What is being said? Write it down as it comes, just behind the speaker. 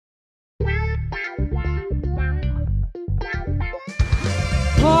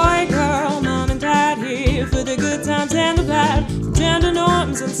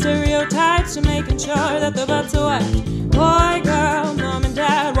norms and stereotypes to making sure that the butts are wiped. Boy, girl, mom and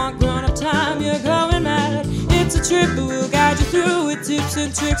dad want grown-up time, you're going mad. It's a trip, but we'll guide you through with tips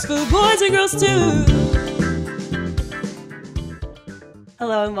and tricks for boys and girls too.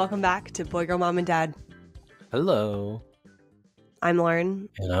 Hello and welcome back to Boy, Girl, Mom and Dad. Hello. I'm Lauren.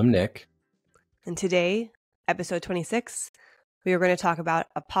 And I'm Nick. And today, episode 26, we are going to talk about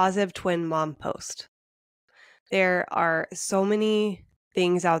a positive twin mom post. There are so many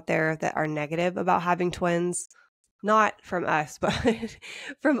things out there that are negative about having twins, not from us, but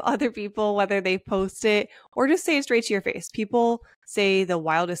from other people, whether they post it or just say it straight to your face. People say the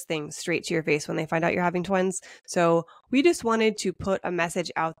wildest things straight to your face when they find out you're having twins. So we just wanted to put a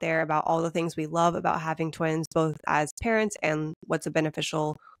message out there about all the things we love about having twins, both as parents and what's a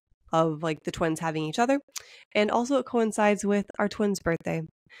beneficial of like the twins having each other. And also it coincides with our twins' birthday.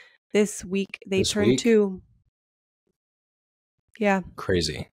 This week they turned 2. Yeah.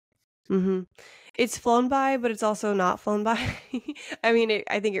 Crazy. Mm-hmm. It's flown by, but it's also not flown by. I mean,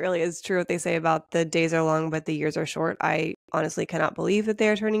 I think it really is true what they say about the days are long, but the years are short. I honestly cannot believe that they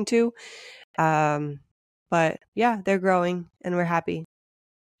are turning 2. But yeah, they're growing and we're happy.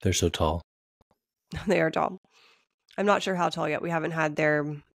 They're so tall. They are tall. I'm not sure how tall yet. We haven't had their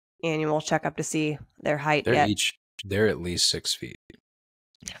annual checkup to see their height yet. They're at least 6 feet.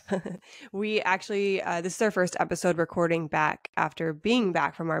 We actually, this is our first episode recording back after being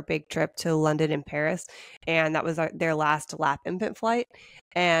back from our big trip to London and Paris. And that was their last lap infant flight.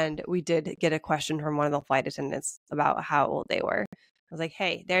 And we did get a question from one of the flight attendants about how old they were. I was like,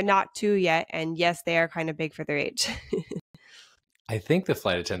 hey, they're not 2 yet. And yes, they are kind of big for their age. I think the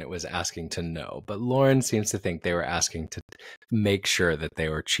flight attendant was asking to know, but Lauren seems to think they were asking to make sure that they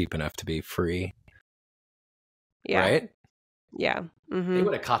were cheap enough to be free. Yeah. Right? Yeah. Mm-hmm. They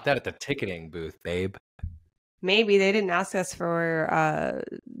would have caught that at the ticketing booth, babe. Maybe they didn't ask us for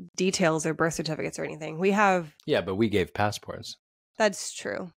details or birth certificates or anything. We have. Yeah, but we gave passports. That's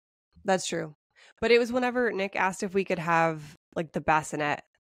true. That's true. But it was whenever Nick asked if we could have like the bassinet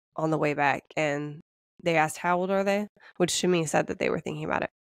on the way back, and they asked how old are they, which to me said that they were thinking about it.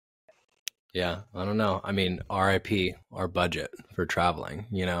 Yeah, I don't know. I mean, RIP, our budget for traveling,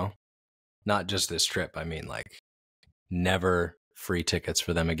 you know? Not just this trip. I mean, like, never free tickets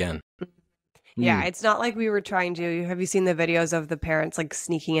for them again. Yeah, it's not like we were trying to. Have you seen the videos of the parents like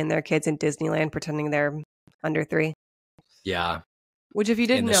sneaking in their kids in Disneyland pretending they're under 3? Yeah. Which if you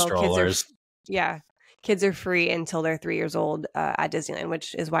didn't know, strollers. Kids are free until they're 3 years old at Disneyland,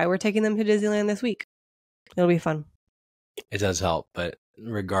 which is why we're taking them to Disneyland this week. It'll be fun. It does help, but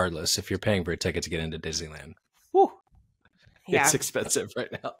regardless, if you're paying for a ticket to get into Disneyland, it's expensive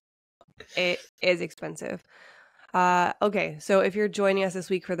right now. It is expensive. Okay, so if you're joining us this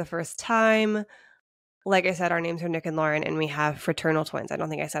week for the first time, like I said, our names are Nick and Lauren, and we have fraternal twins. I don't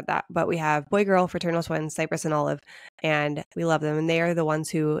think I said that, but we have boy-girl fraternal twins, Cypress and Olive, and we love them. And they are the ones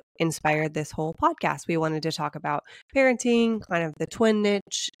who inspired this whole podcast. We wanted to talk about parenting, kind of the twin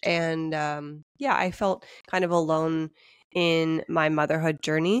niche, and I felt kind of alone in my motherhood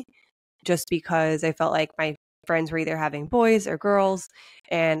journey just because I felt like my friends were either having boys or girls,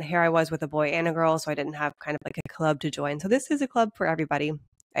 and here I was with a boy and a girl, so I didn't have kind of like a club to join. So this is a club for everybody,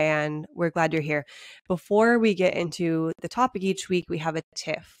 and we're glad you're here. Before we get into the topic each week, we have a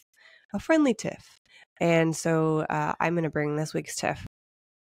tiff, a friendly tiff. And so I'm going to bring this week's tiff.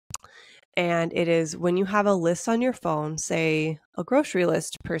 And it is when you have a list on your phone, say a grocery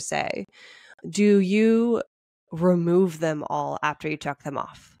list per se, do you remove them all after you check them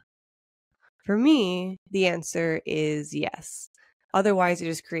off? For me, the answer is yes. Otherwise, it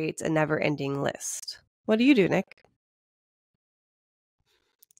just creates a never-ending list. What do you do, Nick?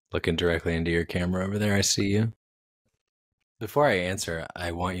 Looking directly into your camera over there, I see you. Before I answer,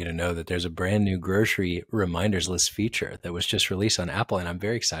 I want you to know that there's a brand new grocery reminders list feature that was just released on Apple, and I'm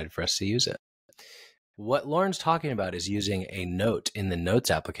very excited for us to use it. What Lauren's talking about is using a note in the Notes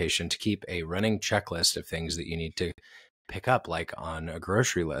application to keep a running checklist of things that you need to pick up, like on a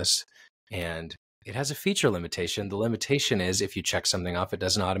grocery list. And it has a feature limitation. The limitation is if you check something off, it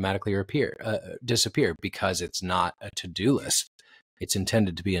doesn't automatically disappear because it's not a to-do list. It's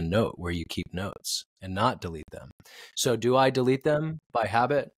intended to be a note where you keep notes and not delete them. So do I delete them by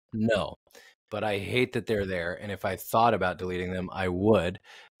habit? No. But I hate that they're there. And if I thought about deleting them, I would.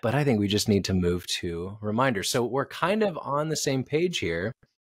 But I think we just need to move to reminders. So we're kind of on the same page here.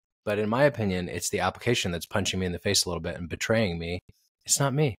 But in my opinion, it's the application that's punching me in the face a little bit and betraying me. It's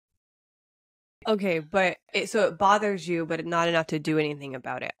not me. Okay, but so it bothers you, but not enough to do anything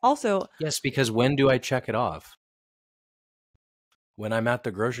about it. Also, yes, because when do I check it off? When I'm at the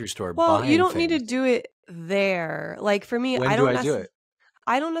grocery store well, buying you don't things. need to do it there. Like for me, When I do don't I do it?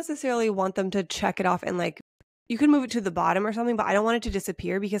 I don't necessarily want them to check it off and like you can move it to the bottom or something, but I don't want it to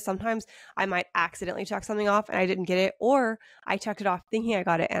disappear because sometimes I might accidentally check something off and I didn't get it, or I checked it off thinking I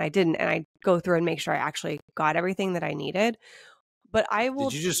got it and I didn't, and I go through and make sure I actually got everything that I needed. But I Did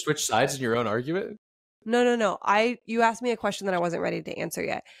will you just switch sides in your own argument? no. You asked me a question that I wasn't ready to answer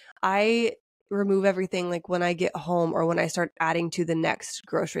yet. I remove everything like when I get home or when I start adding to the next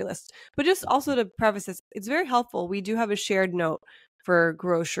grocery list. But just also to preface this, it's very helpful. We do have a shared note for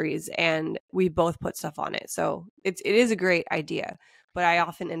groceries and we both put stuff on it. So it is a great idea. But I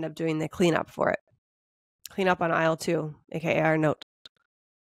often end up doing the cleanup for it. Clean up on aisle 2, aka our note.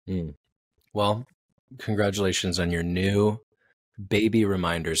 Well, congratulations on your new baby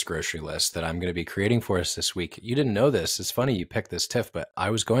reminders grocery list that I'm going to be creating for us this week. You didn't know this. It's funny you picked this, Tiff, but I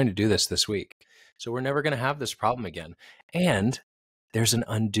was going to do this week. So we're never going to have this problem again. And there's an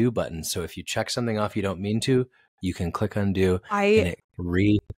undo button. So if you check something off you don't mean to, you can click undo and it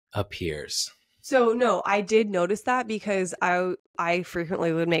reappears. So no, I did notice that because I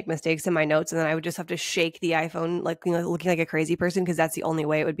frequently would make mistakes in my notes and then I would just have to shake the iPhone like, you know, looking like a crazy person because that's the only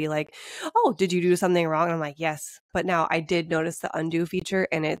way it would be like, oh, did you do something wrong? And I'm like, yes. But now I did notice the undo feature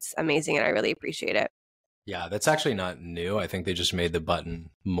and it's amazing and I really appreciate it. Yeah, that's actually not new. I think they just made the button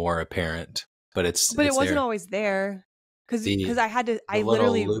more apparent, but it wasn't there. Always there because I had to. I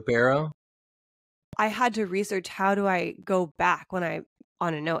literally loop arrow. I had to research how do I go back when I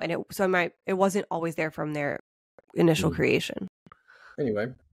on a note, and it wasn't always there from their initial creation. Anyway,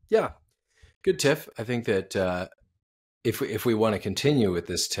 yeah, good tiff. I think that if we want to continue with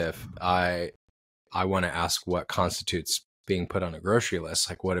this tiff, I want to ask what constitutes being put on a grocery list.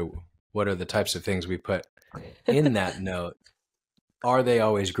 Like what are the types of things we put in that note? Are they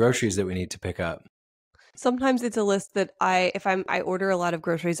always groceries that we need to pick up? Sometimes it's a list that I order a lot of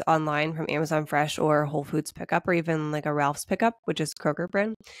groceries online from Amazon Fresh or Whole Foods pickup or even like a Ralph's pickup, which is Kroger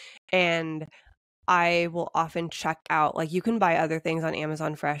brand. And I will often check out, like you can buy other things on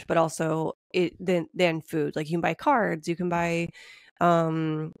Amazon Fresh, but also then food. Like you can buy cards, you can buy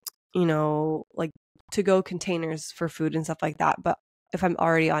like to-go containers for food and stuff like that. But if I'm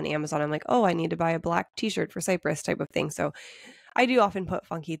already on Amazon, I'm like, oh, I need to buy a black t-shirt for Cyprus type of thing. So I do often put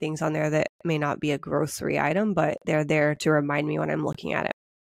funky things on there that may not be a grocery item, but they're there to remind me when I'm looking at it.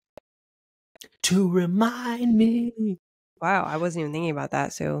 To remind me. Wow, I wasn't even thinking about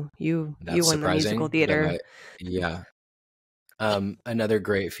that. So you won the musical theater. Yeah. Another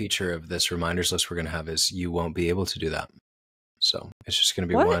great feature of this reminders list we're going to have is you won't be able to do that. So it's just going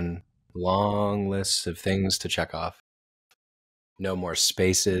to be one long list of things to check off. No more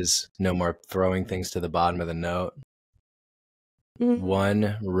spaces, no more throwing things to the bottom of the note.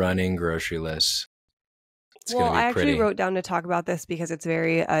 One running grocery list. I actually wrote down to talk about this because it's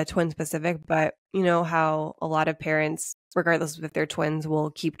very twin specific, but you know how a lot of parents, regardless of if they're twins,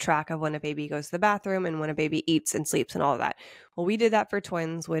 will keep track of when a baby goes to the bathroom and when a baby eats and sleeps and all of that. Well, we did that for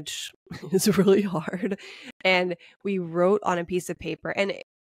twins, which is really hard. And we wrote on a piece of paper, and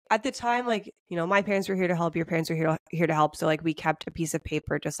at the time, like, you know, my parents were here to help, your parents were here to help. So like we kept a piece of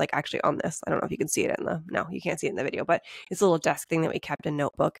paper just like actually on this. I don't know if you can see it no, you can't see it in the video, but it's a little desk thing that we kept a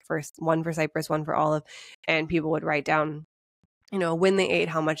notebook, one for Cypress, one for Olive, and people would write down, you know, when they ate,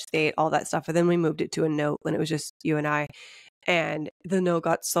 how much they ate, all that stuff. And then we moved it to a note when it was just you and I. And the note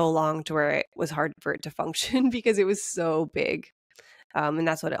got so long to where it was hard for it to function because it was so big. And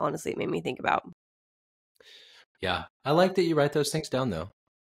that's what it honestly made me think about. Yeah. I like that you write those things down though.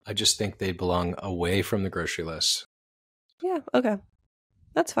 I just think they belong away from the grocery list. Yeah, okay.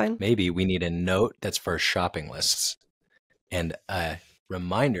 That's fine. Maybe we need a note that's for shopping lists and a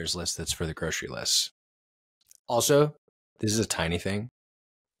reminders list that's for the grocery lists. Also, this is a tiny thing.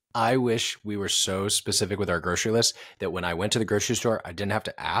 I wish we were so specific with our grocery list that when I went to the grocery store, I didn't have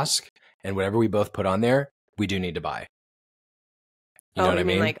to ask. And whatever we both put on there, we do need to buy. You know what I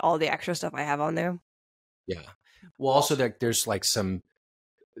mean? Like all the extra stuff I have on there? Yeah. Well, also there's like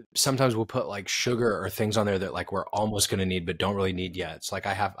sometimes we'll put like sugar or things on there that like we're almost going to need but don't really need yet. It's like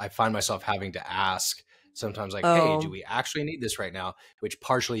I find myself having to ask sometimes like, hey, do we actually need this right now? Which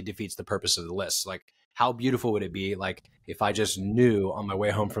partially defeats the purpose of the list. Like how beautiful would it be like if I just knew on my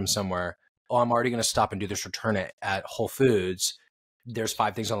way home from somewhere, oh, I'm already going to stop and do this return at Whole Foods. There's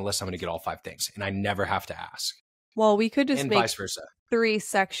 5 things on the list. I'm going to get all 5 things and I never have to ask. Well, we could just and make vice versa. 3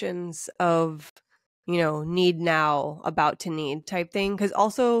 sections of, you know, need now, about to need type thing. Because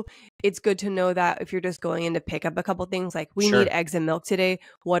also it's good to know that if you're just going in to pick up a couple things, like we need eggs and milk today,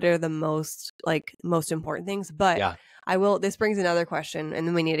 what are the most important things? But yeah. This brings another question, and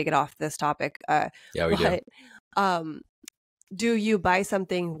then we need to get off this topic. Do you buy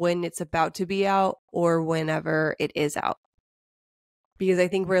something when it's about to be out or whenever it is out? because I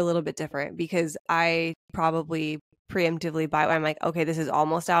think we're a little bit different, because I probably preemptively buy it when I'm like, okay, this is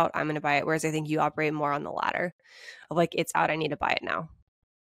almost out, I'm going to buy it. Whereas I think you operate more on the latter of like, it's out, I need to buy it now.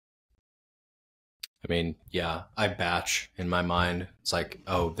 I mean, yeah, I batch in my mind. It's like,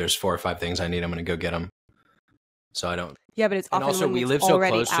 oh, there's 4 or 5 things I need. I'm going to go get them. So I don't. Yeah, but it's And often also, when we it's live so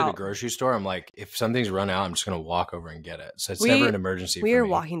already close to the out. grocery store. I'm like, if something's run out, I'm just going to walk over and get it. So it's never an emergency We for are me.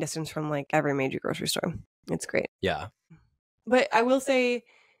 walking distance from like every major grocery store. It's great. Yeah. But I will say,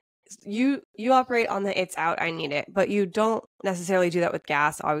 you operate on the it's out, I need it, but you don't necessarily do that with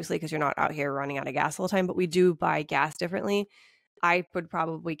gas, obviously, because you're not out here running out of gas all the time. But we do buy gas differently. I would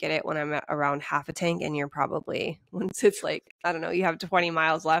probably get it when I'm at around half a tank, and you're probably, once it's like, I don't know, you have 20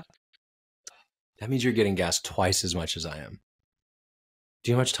 miles left. That means you're getting gas twice as much as I am.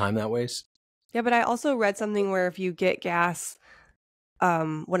 Do you know how much time that wastes? Yeah, but I also read something where if you get gas,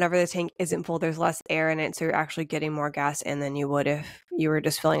 whenever the tank isn't full, there's less air in it, so you're actually getting more gas in than you would if you were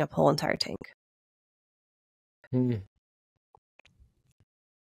just filling up the whole entire tank.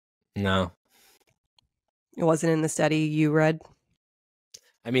 No. It wasn't in the study you read?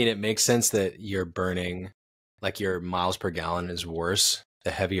 I mean, it makes sense that you're burning, like your miles per gallon is worse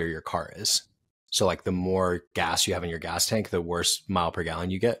the heavier your car is. So like the more gas you have in your gas tank, the worse mile per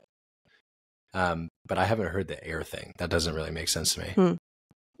gallon you get. But I haven't heard the air thing. That doesn't really make sense to me.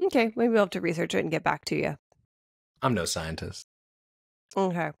 Okay, maybe we'll have to research it and get back to you. I'm no scientist.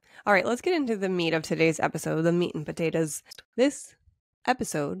 Okay. All right, let's get into the meat of today's episode, the meat and potatoes. This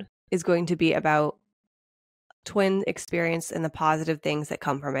episode is going to be about twin experience and the positive things that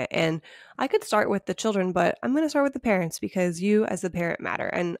come from it. And I could start with the children, but I'm going to start with the parents, because you as the parent matter.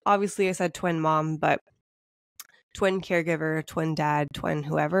 And obviously I said twin mom, but twin caregiver, twin dad, twin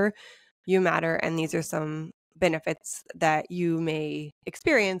whoever, you matter. And these are some benefits that you may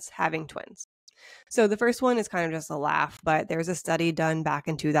experience having twins. So the first one is kind of just a laugh, but there's a study done back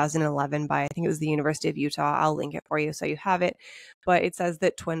in 2011 by, I think it was the University of Utah. I'll link it for you so you have it. But it says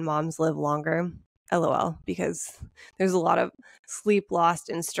that twin moms live longer. LOL, because there's a lot of sleep loss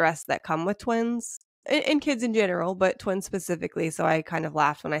and stress that come with twins, and kids in general, but twins specifically. So I kind of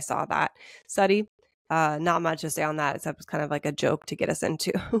laughed when I saw that study. Not much to say on that, except it's kind of like a joke to get us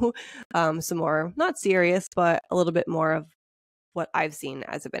into some more, not serious, but a little bit more of what I've seen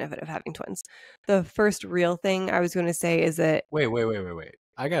as a benefit of having twins. The first real thing I was going to say is that... Wait.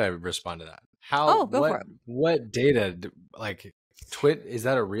 I got to respond to that. Go for it. What data, like twin, is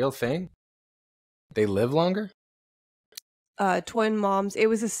that a real thing? They live longer? Twin moms. It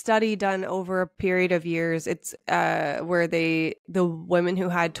was a study done over a period of years. It's where the women who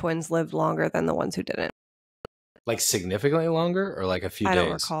had twins lived longer than the ones who didn't. Like significantly longer, or like a few days? I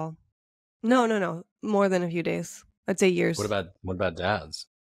don't recall. No. More than a few days. I'd say years. What about dads?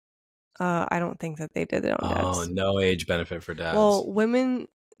 I don't think that they did it on dads. Oh, no age benefit for dads. Well, women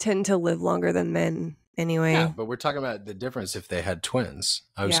tend to live longer than men anyway. Yeah, but we're talking about the difference if they had twins.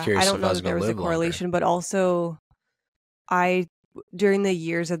 I was curious. I don't if know I was that there going was to a live correlation, longer. but also during the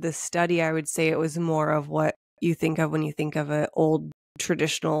years of the study, I would say it was more of what you think of when you think of an old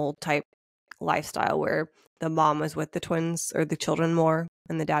traditional type lifestyle where the mom was with the twins or the children more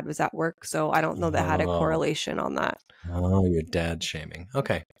and the dad was at work. So I don't know that had a correlation on that. Oh, you're dad shaming.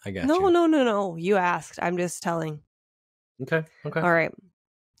 Okay, I got you. No. You asked. I'm just telling. Okay. All right.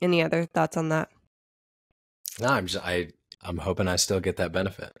 Any other thoughts on that? No, I'm hoping I still get that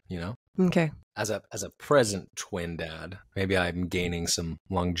benefit, you know? Okay. As a present twin dad, maybe I'm gaining some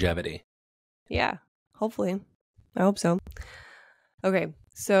longevity. Yeah, hopefully. I hope so. Okay,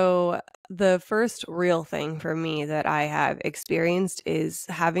 so the first real thing for me that I have experienced is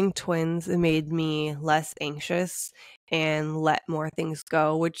having twins made me less anxious and let more things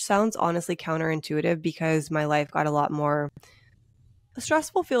go, which sounds honestly counterintuitive because my life got a lot more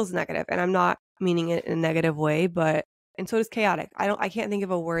stressful. Feels negative, and I'm not meaning it in a negative way, but and so does chaotic. I can't think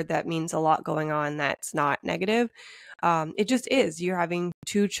of a word that means a lot going on that's not negative. It just is. You're having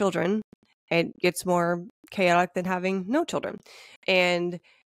 2 children. It gets more chaotic than having no children. And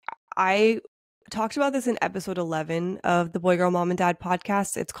I talked about this in episode 11 of the Boy, Girl, Mom, and Dad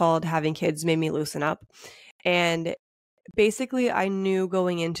podcast. It's called Having Kids Made Me Loosen Up. And basically, I knew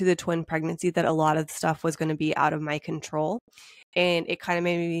going into the twin pregnancy that a lot of stuff was going to be out of my control. And it kind of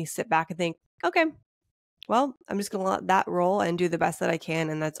made me sit back and think, okay, well, I'm just going to let that roll and do the best that I can.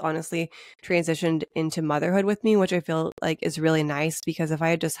 And that's honestly transitioned into motherhood with me, which I feel like is really nice, because if I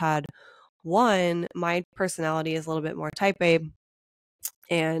had just had one, my personality is a little bit more type A,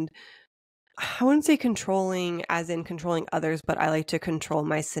 and I wouldn't say controlling as in controlling others, but I like to control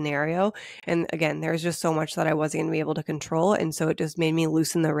my scenario. And again, there's just so much that I wasn't going to be able to control. And so it just made me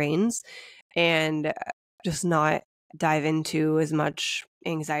loosen the reins and just not dive into as much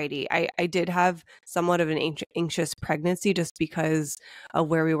anxiety. I did have somewhat of an anxious pregnancy just because of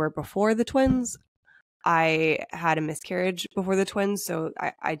where we were before the twins. I had a miscarriage before the twins, so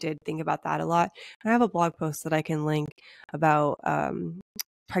I did think about that a lot. And I have a blog post that I can link about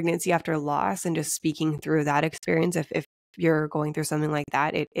pregnancy after loss and just speaking through that experience. If you're going through something like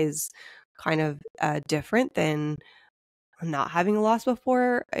that, it is kind of different than not having a loss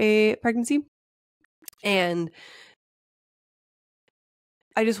before a pregnancy. And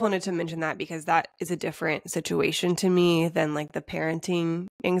I just wanted to mention that because that is a different situation to me than like the parenting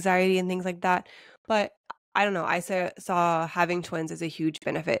anxiety and things like that. But I don't know. I saw having twins as a huge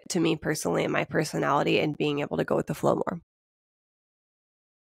benefit to me personally and my personality and being able to go with the flow more.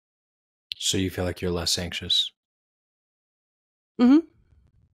 So you feel like you're less anxious? Mm-hmm.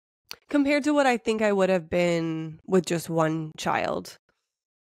 Compared to what I think I would have been with just one child.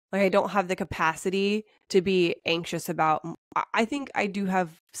 Like I don't have the capacity to be anxious about. I think I do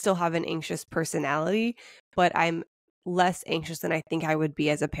still have an anxious personality, but I'm less anxious than I think I would be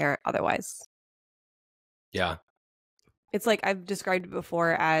as a parent otherwise. Yeah. It's like I've described it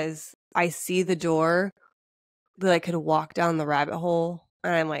before as I see the door that I could walk down the rabbit hole.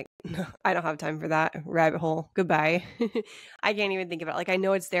 And I'm like, no, I don't have time for that rabbit hole. Goodbye. I can't even think of it. Like I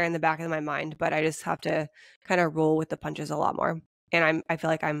know it's there in the back of my mind, but I just have to kind of roll with the punches a lot more. And I feel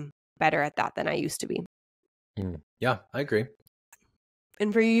like I'm better at that than I used to be. Yeah, I agree.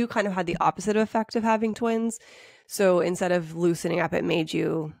 And for you, you kind of had the opposite effect of having twins. So instead of loosening up, it made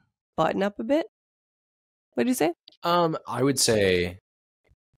you button up a bit. What did you say? I would say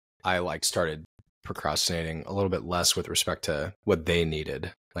I like started procrastinating a little bit less with respect to what they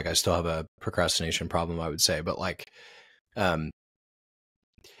needed. Like I still have a procrastination problem, I would say, but like,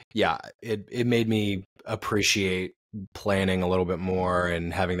 yeah, it made me appreciate planning a little bit more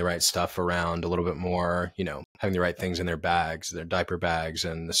and having the right stuff around a little bit more, you know, having the right things in their bags, their diaper bags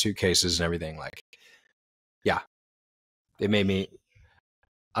and the suitcases and everything. Like, yeah, it made me,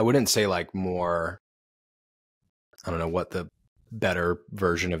 I wouldn't say like more, I don't know what the better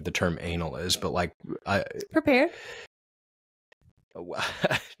version of the term anal is, but like Prepared.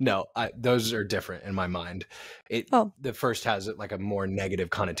 No, those are different in my mind. The first has like a more negative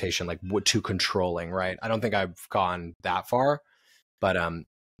connotation, like too controlling, right? I don't think I've gone that far, but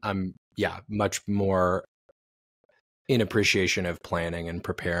I'm much more in appreciation of planning and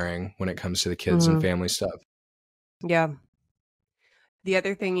preparing when it comes to the kids and family stuff. Yeah. The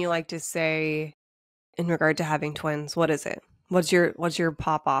other thing you like to say in regard to having twins, what is it? What's your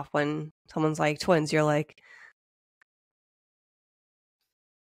pop off when someone's like twins? You're like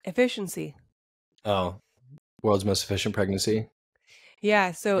efficiency. Oh, world's most efficient pregnancy.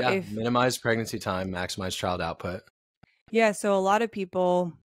 Yeah. So if minimize pregnancy time, maximize child output. Yeah. So a lot of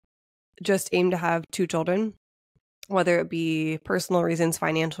people just aim to have 2 children, whether it be personal reasons,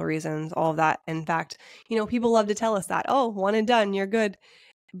 financial reasons, all of that. In fact, you know, people love to tell us that, oh, 1 and done, you're good.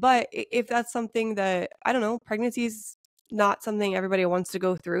 But if that's something that, I don't know, pregnancy is not something everybody wants to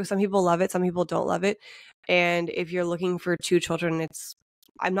go through. Some people love it, some people don't love it. And if you're looking for 2 children,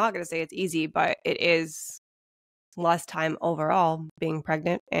 I'm not going to say it's easy, but it is less time overall being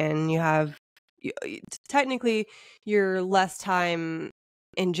pregnant. And you have, technically, you're less time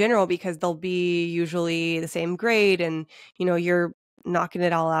in general because they'll be usually the same grade and, you know, you're knocking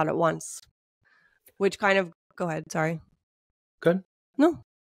it all out at once. Which kind of, go ahead, sorry. Good. No.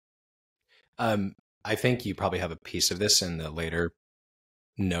 I think you probably have a piece of this in the later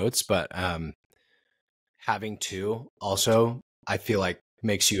notes, but having 2 also, I feel like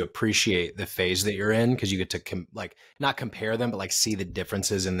makes you appreciate the phase that you're in because you get to like not compare them, but like see the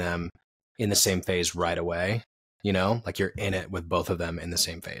differences in them in the same phase right away. You know, like you're in it with both of them in the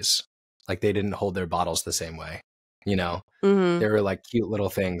same phase. Like they didn't hold their bottles the same way. You know, there were like cute little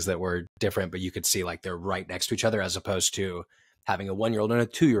things that were different, but you could see like they're right next to each other as opposed to having a 1-year-old and a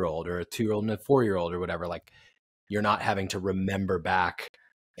 2-year-old or a 2-year-old and a 4-year-old or whatever. Like you're not having to remember back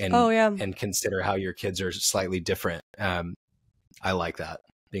and consider how your kids are slightly different. I like that,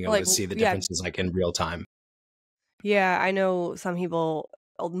 being able to see the differences like in real time. Yeah, I know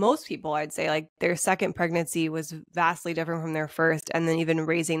most people, I'd say, like their second pregnancy was vastly different from their first. And then even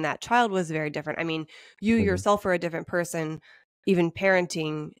raising that child was very different. I mean, you yourself are a different person, even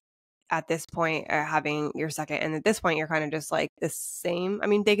parenting at this point, having your second. And at this point, you're kind of just like the same. I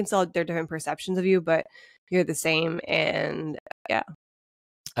mean, they can still have their different perceptions of you, but you're the same. And yeah.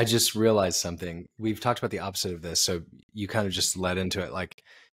 I just realized something. We've talked about the opposite of this. So you kind of just led into it. Like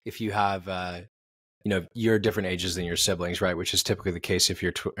if you have, you know, you're different ages than your siblings, right? Which is typically the case if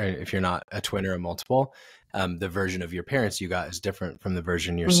you're not a twin or a multiple. The version of your parents you got is different from the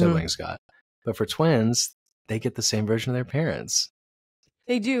version your siblings got. But for twins, they get the same version of their parents.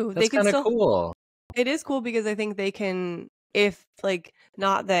 They do. That's kind of cool. It is cool because I think they can, if like,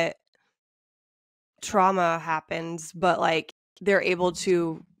 not that trauma happens, but like they're able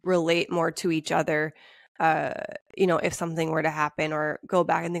to relate more to each other. If something were to happen, or go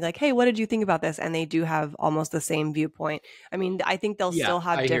back and think like, hey, what did you think about this? And they do have almost the same viewpoint. I mean, I think they'll still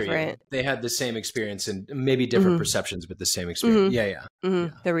have different. They had the same experience and maybe different perceptions, but the same experience. Yeah.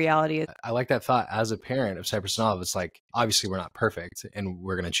 The reality is, I like that thought. As a parent of Cypress and Olive, it's like, obviously we're not perfect and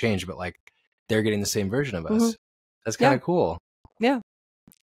we're going to change, but like they're getting the same version of us. That's kind of cool. Yeah.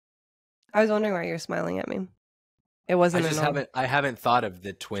 I was wondering why you're smiling at me. It wasn't. I haven't thought of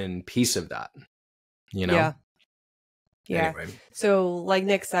the twin piece of that. Yeah. Anyway. So like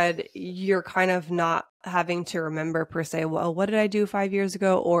Nick said, you're kind of not having to remember per se, well, what did I do 5 years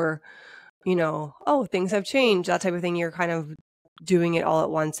ago? Or, oh, things have changed, that type of thing. You're kind of doing it all at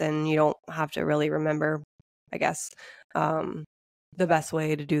once and you don't have to really remember, I guess, the best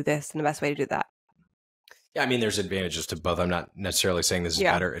way to do this and the best way to do that. Yeah, I mean, there's advantages to both. I'm not necessarily saying this is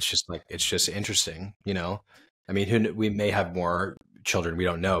better. It's just interesting, I mean, we may have more children, we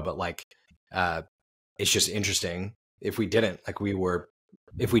don't know, but like, it's just interesting. If we don't, our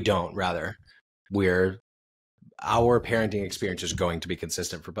parenting experience is going to be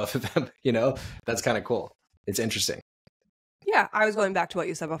consistent for both of them. That's kind of cool. It's interesting. Yeah. I was going back to what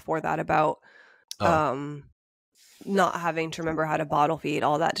you said before that about, not having to remember how to bottle feed,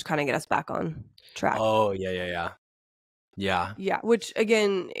 all that, to kind of get us back on track. Oh, yeah. Yeah. Which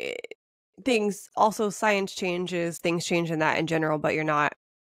again, science changes, things change in that in general, but you're not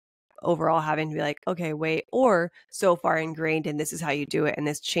overall having to be like, okay, wait, or so far ingrained in this is how you do it and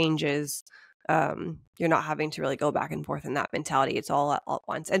this changes. You're not having to really go back and forth in that mentality. It's all at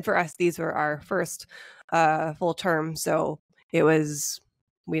once. And for us, these were our first full term, so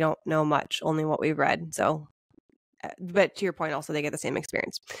we don't know much, only what we've read. So, but to your point, also they get the same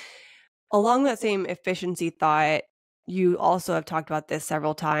experience. Along that same efficiency thought, you also have talked about this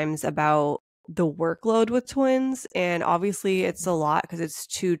several times about the workload with twins, and obviously it's a lot because it's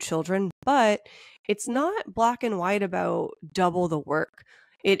 2 children, but it's not black and white about double the work.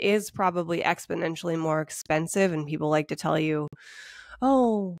 It is probably exponentially more expensive, and people like to tell you,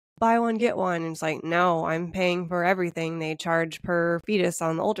 oh, buy one, get one. And it's like, no, I'm paying for everything. They charge per fetus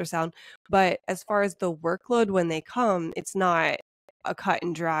on the ultrasound. But as far as the workload when they come, it's not a cut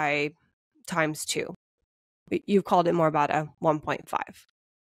and dry times 2. You've called it more about a 1.5.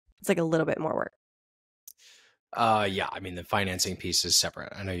 It's like a little bit more work. Yeah. I mean, the financing piece is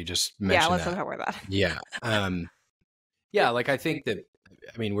separate. I know you just mentioned let's not talk about that. Yeah. Yeah. Like, I think that,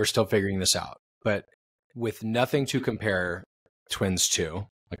 I mean, we're still figuring this out, but with nothing to compare twins to,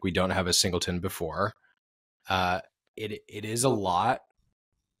 like we don't have a singleton before, it is a lot.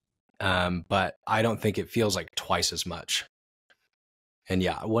 But I don't think it feels like twice as much. And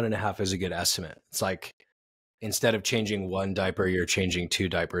yeah, 1.5 is a good estimate. It's like, instead of changing 1 diaper, you're changing 2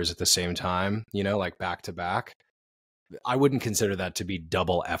 diapers at the same time, like back to back. I wouldn't consider that to be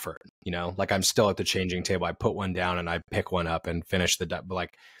double effort, like I'm still at the changing table. I put one down and I pick one up and finish the diaper.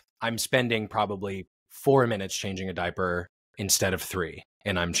 Like, I'm spending probably 4 minutes changing a diaper instead of 3,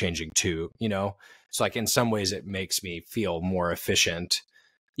 and I'm changing 2, So like, in some ways it makes me feel more efficient,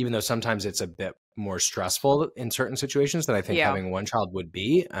 even though sometimes it's a bit more stressful in certain situations that I think having 1 child would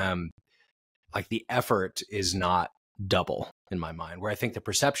be. Like, the effort is not double in my mind, where I think the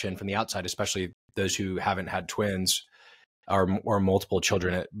perception from the outside, especially those who haven't had twins or multiple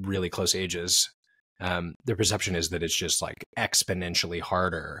children at really close ages, their perception is that it's just like exponentially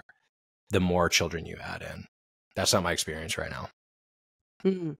harder the more children you add in. That's not my experience right now.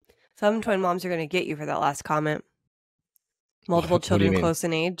 Mm-hmm. Some twin moms are going to get you for that last comment. Multiple children close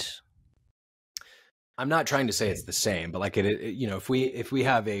in age. I'm not trying to say it's the same, but like if we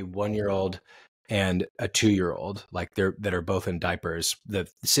have a 1-year-old and a 2-year-old, like that are both in diapers, the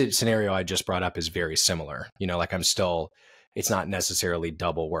scenario I just brought up is very similar. Like, it's not necessarily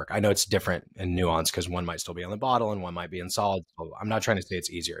double work. I know it's different and nuanced because one might still be on the bottle and one might be in solid. So I'm not trying to say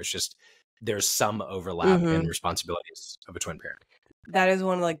it's easier. It's just there's some overlap in responsibilities of a twin parent. That is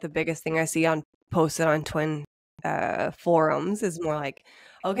one of like the biggest thing I see posted on twin forums is more like,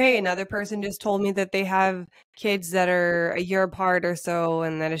 okay, another person just told me that they have kids that are a year apart or so,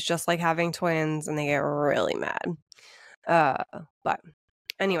 and that it's just like having twins, and they get really mad. But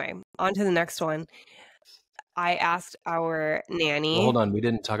anyway, on to the next one. I asked our nanny. Well, hold on, we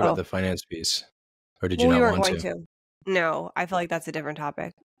didn't talk about the finance piece, or did you not want to? We weren't going to. No, I feel like that's a different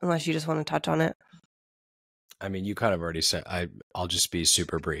topic, unless you just want to touch on it. I mean, you kind of already said. I'll just be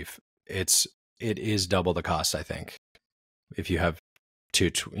super brief. It is double the cost, I think, if you have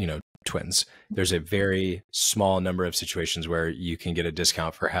two twins. There's a very small number of situations where you can get a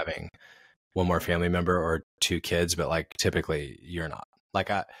discount for having one more family member or 2 kids, but like typically you're not. Like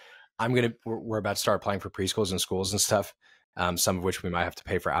we're about to start applying for preschools and schools and stuff, some of which we might have to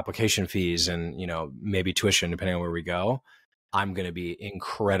pay for application fees and, you know, maybe tuition depending on where we go. I'm going to be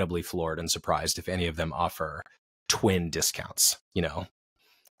incredibly floored and surprised if any of them offer twin discounts, you know.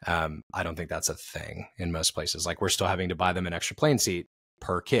 I don't think that's a thing in most places. Like we're still having to buy them an extra plane seat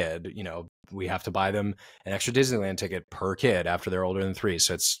per kid. You know, we have to buy them an extra Disneyland ticket per kid after they're older than 3.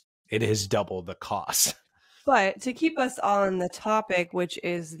 So it is double the cost. But to keep us on the topic, which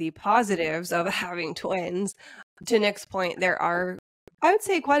is the positives of having twins, to Nick's point, there are, I would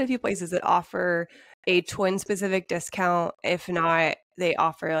say, quite a few places that offer a twin specific discount. If not, they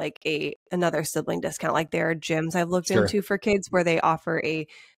offer like another sibling discount. Like there are gyms I've looked into for kids where they offer a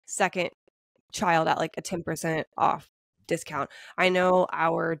second child at like a 10% off discount. I know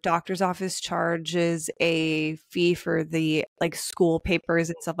our doctor's office charges a fee for the like school papers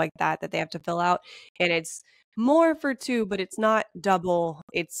and stuff like that they have to fill out, and it's more for 2, but it's not double.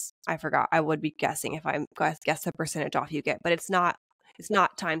 I forgot. I would be guessing if I guess the percentage off you get, but it's not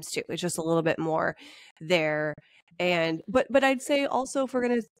times 2. It's just a little bit more there. And but I'd say also, if we're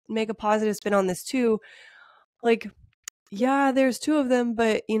gonna make a positive spin on this too, like, yeah, there's 2 of them,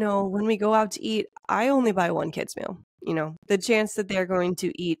 but you know, when we go out to eat, I only buy one kid's meal. You know, the chance that they're going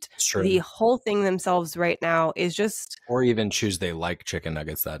to eat the whole thing themselves right now is just, or even choose they like chicken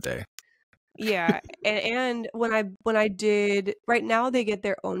nuggets that day. Yeah. And when I did, right now they get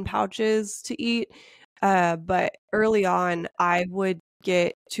their own pouches to eat. But early on I would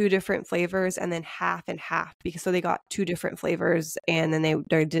get 2 different flavors and then half and half, because so they got 2 different flavors and then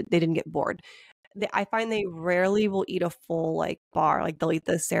they didn't get bored. I find they rarely will eat a full like bar. Like they'll eat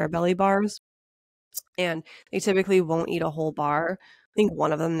the Cerebelli bars and they typically won't eat a whole bar. I think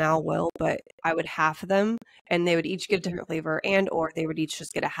one of them now will, but I would half them and they would each get a different flavor, and or they would each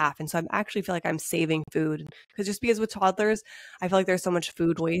just get a half. And so I actually feel like I'm saving food, because with toddlers, I feel like there's so much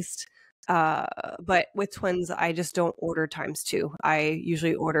food waste. But with twins, I just don't order times 2. I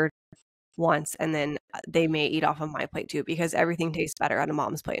usually order once, and then they may eat off of my plate too, because everything tastes better on a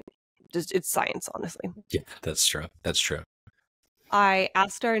mom's plate. Just, it's science, honestly. Yeah, that's true. That's true. I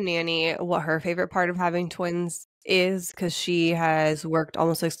asked our nanny what her favorite part of having twins is, because she has worked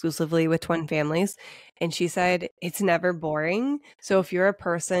almost exclusively with twin families, and she said it's never boring. So if you're a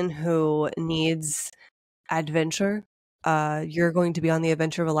person who needs adventure, you're going to be on the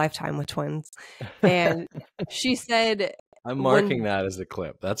adventure of a lifetime with twins. And she said, I'm marking that as a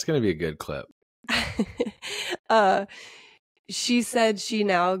clip. That's going to be a good clip. She said she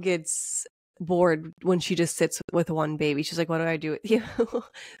now gets bored when she just sits with one baby. She's like, what do I do with you?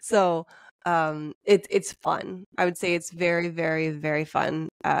 So it's fun. I would say it's very, very, very fun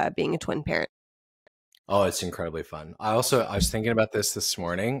being a twin parent. Oh, it's incredibly fun. I was thinking about this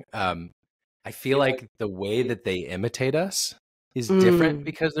morning. I feel like the way that they imitate us is different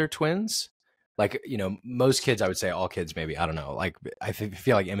because they're twins. Like, you know, most kids, I would say all kids, maybe, I don't know. Like, I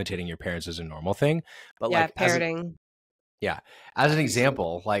feel like imitating your parents is a normal thing. But yeah, like parroting. As an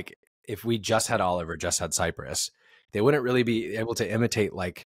example, like if we just had Oliver, just had Cypress, they wouldn't really be able to imitate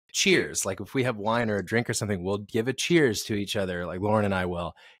like cheers. Like if we have wine or a drink or something, we'll give a cheers to each other, like Lauren and I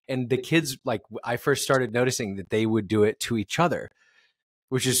will. And the kids, like I first started noticing that they would do it to each other,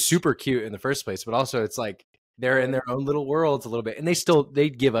 which is super cute in the first place. But also it's like they're in their own little worlds a little bit. And they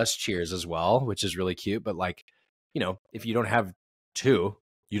give us cheers as well, which is really cute. But like, you know, if you don't have 2,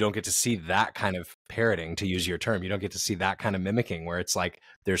 you don't get to see that kind of parroting, to use your term. You don't get to see that kind of mimicking where it's like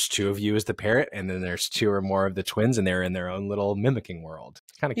there's 2 of you as the parrot and then there's 2 or more of the twins and they're in their own little mimicking world.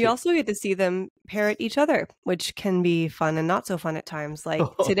 It's kind of cute. You also get to see them parrot each other, which can be fun and not so fun at times. Like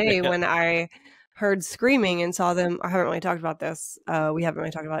today when I heard screaming and saw them, I haven't really talked about this. We haven't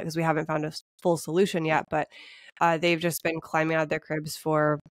really talked about it because we haven't found a full solution yet, but they've just been climbing out of their cribs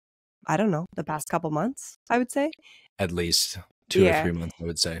for, I don't know, the past couple months, I would say. At least 2 or 3 months, I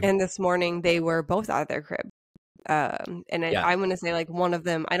would say. And this morning they were both out of their crib. I'm going to say like one of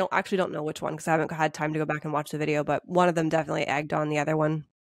them, I don't know which one because I haven't had time to go back and watch the video, but one of them definitely egged on the other one.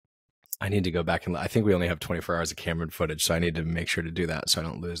 I need to go back and I think we only have 24 hours of camera footage, so I need to make sure to do that so I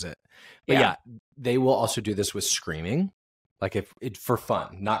don't lose it. But yeah, they will also do this with screaming, like if it for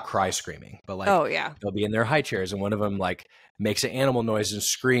fun, not cry screaming, but like they'll be in their high chairs and one of them like makes an animal noise and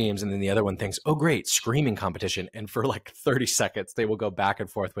screams, and then the other one thinks, oh great, screaming competition, and for like 30 seconds they will go back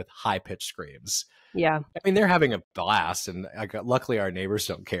and forth with high-pitched screams. Yeah, I mean they're having a blast, and luckily our neighbors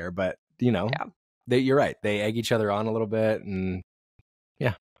don't care, but you know, you're right, they egg each other on a little bit, and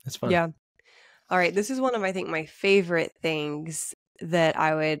yeah, it's fun. Yeah. All right, this is one of, I think, my favorite things that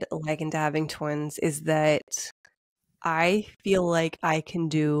I would liken to having twins is that I feel like I can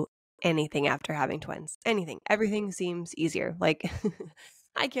do anything after having twins. Anything. Everything seems easier. Like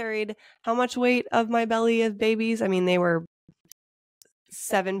I carried how much weight of my belly as babies? I mean, they were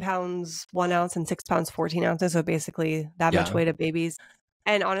 7 pounds 1 ounce and 6 pounds 14 ounces. So basically that much Yeah. weight of babies.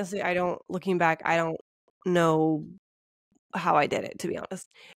 And honestly, looking back, I don't know how I did it, to be honest.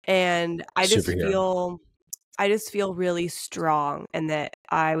 And Superhero. I just feel really strong and that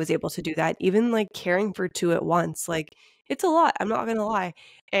I was able to do that. Even like caring for two at once, like it's a lot. I'm not gonna lie.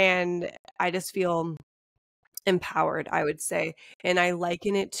 And I just feel empowered, I would say. And I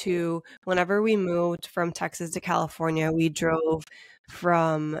liken it to whenever we moved from Texas to California, we drove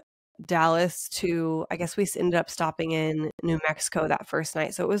from Dallas to, I guess we ended up stopping in New Mexico that first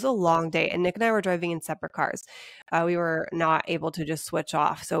night. So it was a long day. And Nick and I were driving in separate cars. We were not able to just switch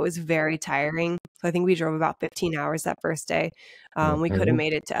off. So it was very tiring. So I think we drove about 15 hours that first day. We could have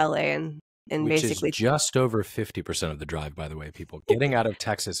made it to LA and Which is basically, just over 50% of the drive, by the way, people. Getting out of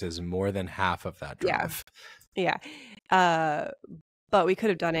Texas is more than half of that yeah. drive. Yeah. But we could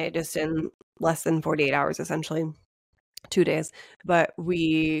have done it just in less than 48 hours, essentially 2 days. But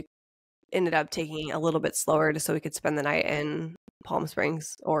we ended up taking a little bit slower just so we could spend the night in Palm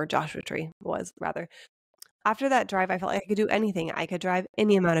Springs, or Joshua Tree was rather. After that drive, I felt like I could do anything. I could drive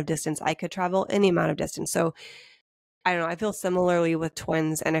any amount of distance. I could travel any amount of distance. So I don't know. I feel similarly with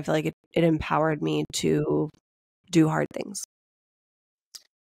twins, and I feel like it empowered me to do hard things.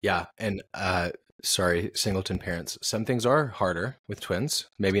 Yeah. And sorry, singleton parents, some things are harder with twins.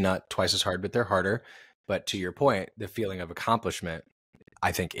 Maybe not twice as hard, but they're harder. But to your point, the feeling of accomplishment,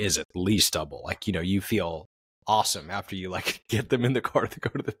 I think, is at least double. Like, you feel awesome after you like get them in the car to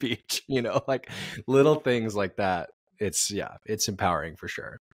go to the beach, like little things like that. It's empowering for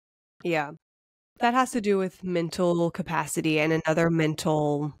sure. Yeah. That has to do with mental capacity, and another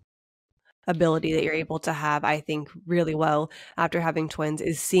mental ability that you're able to have, I think, really well after having twins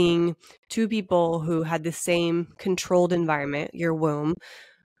is seeing two people who had the same controlled environment, your womb.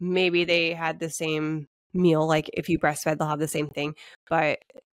 Maybe they had the same meal, like if you breastfed, they'll have the same thing. But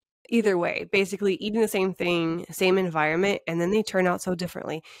either way, basically eating the same thing, same environment, and then they turn out so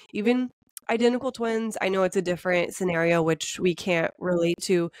differently. Even identical twins, I know it's a different scenario, which we can't relate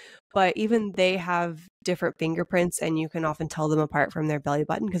to, but even they have different fingerprints, and you can often tell them apart from their belly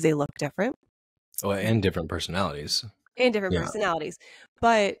button because they look different. Oh, and different personalities. And different Yeah. personalities.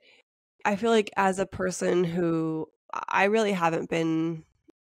 But I feel like as a person who I really haven't been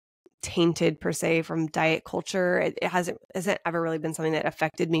tainted per se from diet culture. It hasn't ever really been something that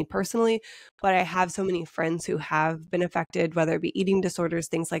affected me personally, but I have so many friends who have been affected, whether it be eating disorders,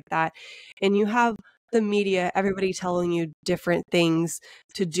 things like that. And you have the media, everybody telling you different things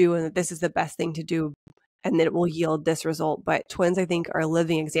to do and that this is the best thing to do and that it will yield this result. But twins, I think, are a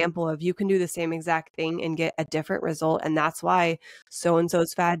living example of you can do the same exact thing and get a different result. And that's why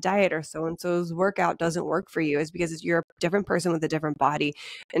so-and-so's fad diet or so-and-so's workout doesn't work for you, is because you're a different person with a different body.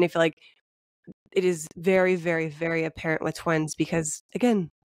 And I feel like it is very, very, very apparent with twins because, again,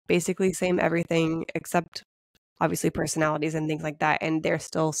 basically same everything except obviously personalities and things like that. And they're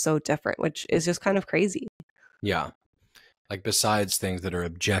still so different, which is just kind of crazy. Yeah. Like besides things that are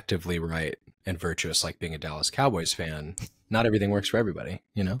objectively right and virtuous, like being a Dallas Cowboys fan, not everything works for everybody,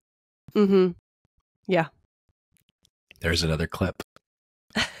 Mm-hmm. Yeah. There's another clip.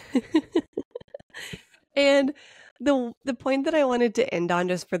 And the point that I wanted to end on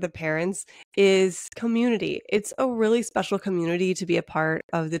just for the parents is community. It's a really special community to be a part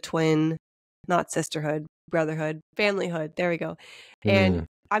of the twin, not sisterhood, brotherhood, familyhood. There we go. And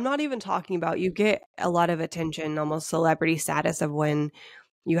I'm not even talking about, you get a lot of attention, almost celebrity status of when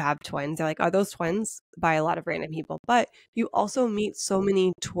you have twins. They're like, are those twins? By a lot of random people. But you also meet so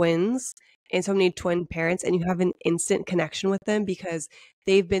many twins and so many twin parents, and you have an instant connection with them because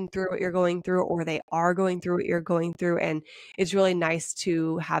they've been through what you're going through, or they are going through what you're going through. And it's really nice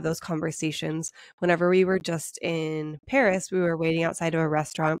to have those conversations. Whenever we were just in Paris, we were waiting outside of a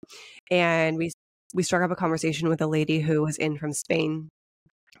restaurant, and we struck up a conversation with a lady who was in from Spain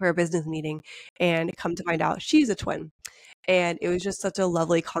for a business meeting, and come to find out she's a twin. And it was just such a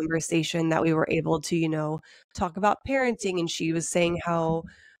lovely conversation that we were able to, talk about parenting. And she was saying how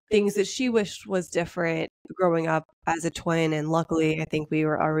things that she wished was different growing up as a twin. And luckily, I think we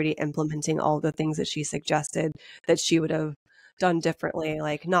were already implementing all the things that she suggested that she would have done differently,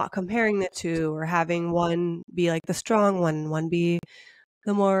 like not comparing the two or having one be like the strong one, one be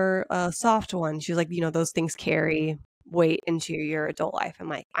the more soft one. She was like, those things carry weight into your adult life. I'm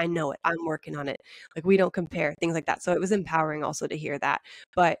like, I know it. I'm working on it. Like, we don't compare, things like that. So it was empowering also to hear that.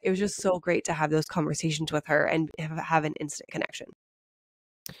 But it was just so great to have those conversations with her and have an instant connection.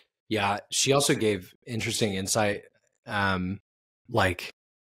 Yeah, she also gave interesting insight, um, like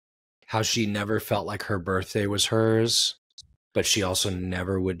how she never felt like her birthday was hers, but she also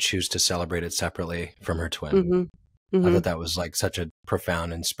never would choose to celebrate it separately from her twin. Mm-hmm. I Mm-hmm. thought that was like such a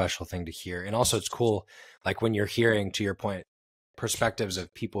profound and special thing to hear. And also it's cool, like when you're hearing, to your point, perspectives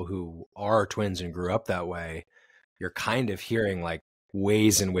of people who are twins and grew up that way, you're kind of hearing like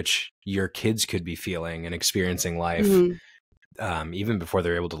ways in which your kids could be feeling and experiencing life, Mm-hmm. even before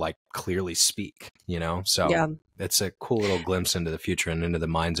they're able to like clearly speak, you know? So Yeah. it's a cool little glimpse into the future and into the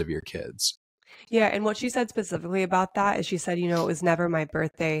minds of your kids. Yeah, and what she said specifically about that is she said, you know, it was never my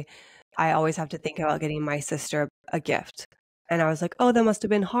birthday. I always have to think about getting my sister a gift. And I was like, oh, that must have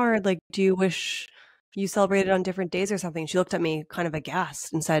been hard. Like, do you wish you celebrated on different days or something? She looked at me kind of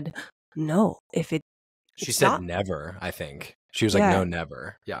aghast and said, no, if She it's said not, never, I think. She was like, yeah, no,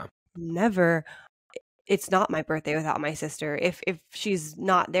 never. Yeah. never. It's not my birthday without my sister. If she's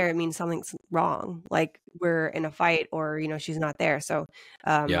not there, it means something's wrong. Like we're in a fight or, you know, she's not there. So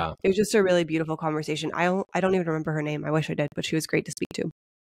Yeah. it was just a really beautiful conversation. I don't even remember her name. I wish I did, but she was great to speak to.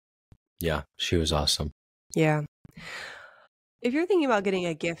 Yeah. She was awesome. Yeah. If you're thinking about getting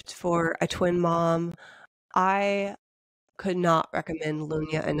a gift for a twin mom, I could not recommend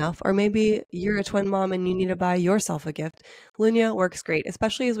Lunia enough. Or maybe you're a twin mom and you need to buy yourself a gift. Lunia works great,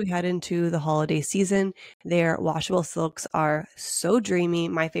 especially as we head into the holiday season. Their washable silks are so dreamy.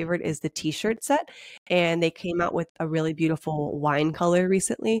 My favorite is the t-shirt set, and they came out with a really beautiful wine color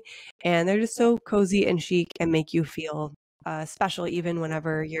recently, and they're just so cozy and chic and make you feel special even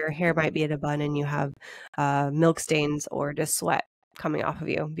whenever your hair might be in a bun and you have milk stains or just sweat coming off of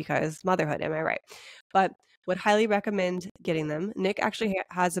you because motherhood, am I right? But would highly recommend getting them. Nick actually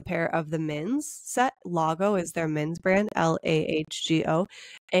has a pair of the men's set. Lago is their men's brand, Lahgo.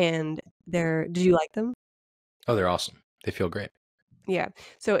 And did you like them? Oh, they're awesome. They feel great. Yeah.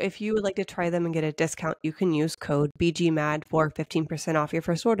 So if you would like to try them and get a discount, you can use code BGMAD for 15% off your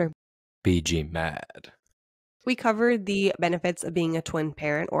first order. BGMAD. We covered the benefits of being a twin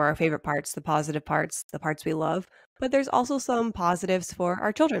parent, or our favorite parts, the positive parts, the parts we love. But there's also some positives for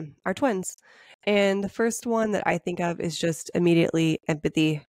our children, our twins. And the first one that I think of is just immediately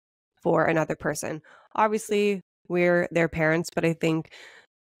empathy for another person. Obviously, we're their parents, but I think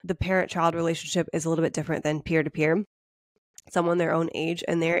the parent-child relationship is a little bit different than peer-to-peer. Someone their own age,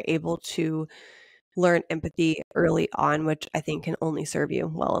 and they're able to learn empathy early on, which I think can only serve you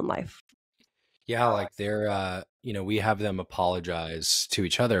well in life. Yeah, like they're, we have them apologize to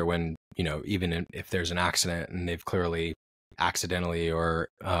each other when, even if there's an accident and they've clearly accidentally or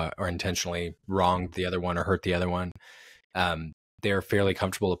intentionally wronged the other one or hurt the other one. They're fairly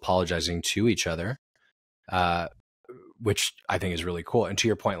comfortable apologizing to each other, uh, which I think is really cool. And to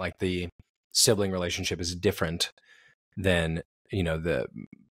your point, like the sibling relationship is different than, the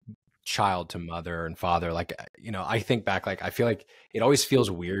child to mother and father. Like, I think back, like, I feel like it always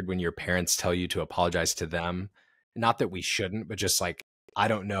feels weird when your parents tell you to apologize to them. Not that we shouldn't, but just like, I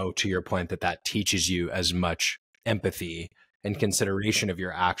don't know, to your point, that teaches you as much empathy and consideration of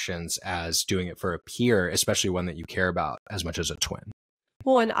your actions as doing it for a peer, especially one that you care about as much as a twin.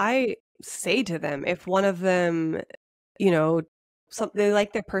 Well, and I say to them, if one of them, you know, they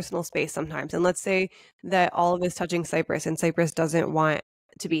like their personal space sometimes. And let's say that Olive is touching Cypress and Cypress doesn't want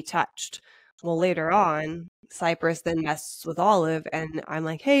to be touched. Well, later on, Cypress then messes with Olive, and I'm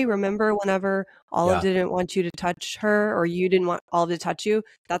like, hey, remember whenever Olive Yeah. didn't want you to touch her or you didn't want Olive to touch you?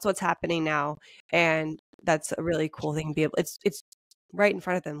 That's what's happening now. And that's a really cool thing to be able, it's right in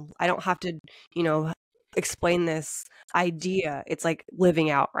front of them. I don't have to, you know, explain this idea. It's like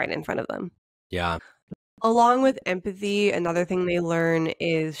living out right in front of them. Yeah. Along with empathy, another thing they learn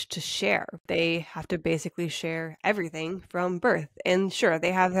is to share. They have to basically share everything from birth. And sure,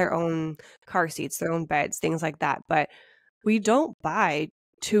 they have their own car seats, their own beds, things like that. But we don't buy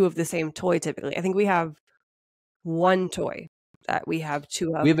two of the same toy typically. I think we have one toy that we have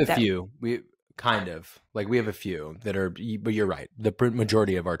two We of have a that. few. We kind of like we have a few that are, but you're right. The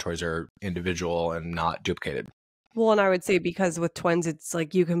majority of our toys are individual and not duplicated. Well, and I would say because with twins, it's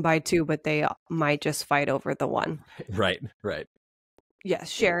like you can buy two, but they might just fight over the one. Right. Right. Yes,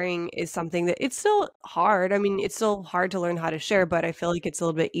 sharing is something that it's still hard. I mean, it's still hard to learn how to share, but I feel like it's a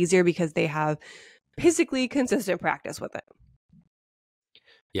little bit easier because they have basically consistent practice with it.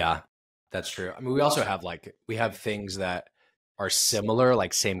 Yeah, that's true. I mean, we also have we have things that are similar,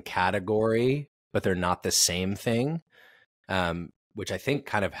 like same category, but they're not the same thing. Which I think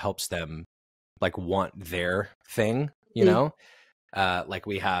kind of helps them like want their thing, Mm. Like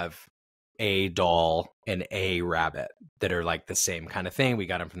we have a doll and a rabbit that are like the same kind of thing. We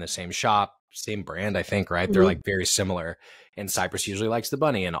got them from the same shop. same brand, I think, right? They're like very similar. And Cypress usually likes the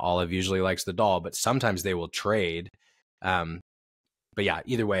bunny and Olive usually likes the doll, but sometimes they will trade. But yeah,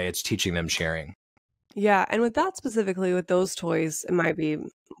 either way, it's teaching them sharing. Yeah, and with that specifically, with those toys, it might be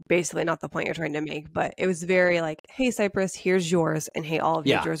basically not the point you're trying to make, but it was very like, hey, Cypress, here's yours, and hey, Olive,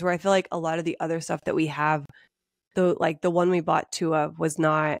 here's yours. Where I feel like a lot of the other stuff that we have, the one we bought two of was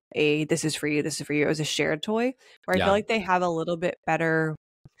not a this is for you, this is for you. It was a shared toy, where I feel like they have a little bit better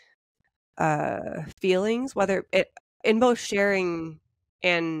feelings, whether it in both sharing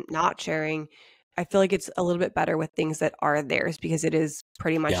and not sharing. I feel like it's a little bit better with things that are theirs because it is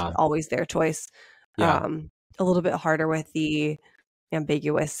pretty much always their choice. A little bit harder with the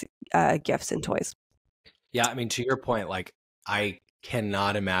ambiguous gifts and toys. Yeah, I mean, to your point, like I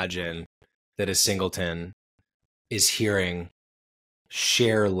cannot imagine that a singleton is hearing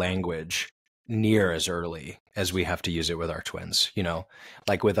share language near as early as we have to use it with our twins, you know,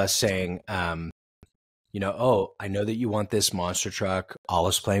 like with us saying, you know, oh, I know that you want this monster truck.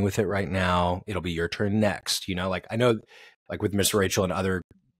 Olive's playing with it right now. It'll be your turn next. You know, like I know, like with Miss Rachel and other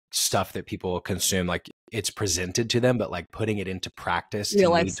stuff that people consume, like it's presented to them, but like putting it into practice Real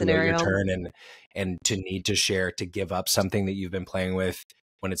to life need scenario. to wait your turn and to need to share, to give up something that you've been playing with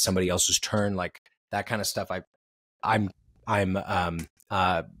when it's somebody else's turn, like that kind of stuff. I'm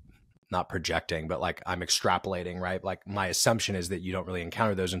not projecting, but like I'm extrapolating, right? Like my assumption is that you don't really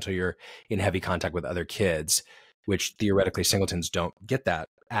encounter those until you're in heavy contact with other kids, which theoretically singletons don't get that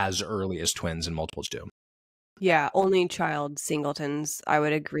as early as twins and multiples do. Yeah, only child singletons. I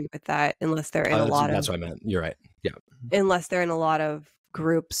would agree with that, unless they're in a lot of. That's what I meant. You're right. Yeah. Unless they're in a lot of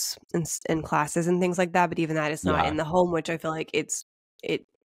groups and classes and things like that, but even that is not in the home, which I feel like it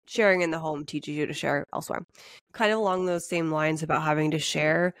sharing in the home teaches you to share elsewhere. Kind of along those same lines about having to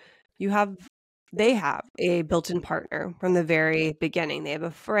share, they have a built-in partner from the very beginning. They have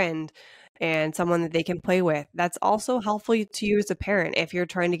a friend and someone that they can play with. That's also helpful to you as a parent. If you're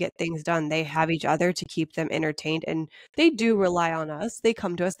trying to get things done, they have each other to keep them entertained, and they do rely on us. They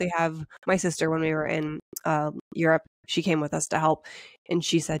come to us. They have my sister when we were in Europe. She came with us to help, and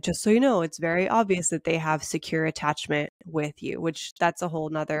she said, just so you know, it's very obvious that they have secure attachment with you, which that's a whole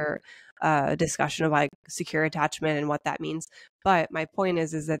nother discussion of like secure attachment and what that means. But my point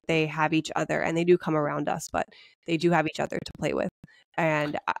is that they have each other, and they do come around us, but they do have each other to play with.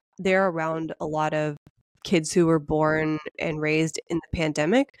 And they're around a lot of kids who were born and raised in the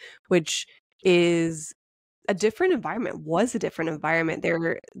pandemic, which is a different environment,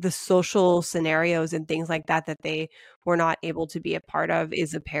 There, the social scenarios and things like that they were not able to be a part of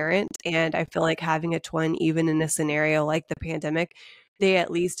is apparent. And I feel like having a twin, even in a scenario like the pandemic, they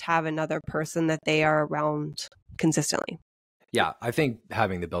at least have another person that they are around consistently. Yeah, I think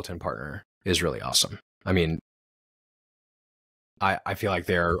having the built-in partner is really awesome. I mean, I feel like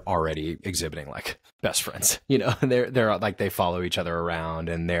they're already exhibiting like best friends, you know, and they're like, they follow each other around,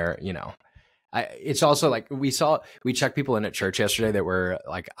 and they're, you know, it's also like we checked people in at church yesterday that were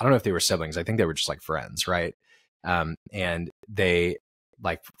like, I don't know if they were siblings. I think they were just like friends. Right. And they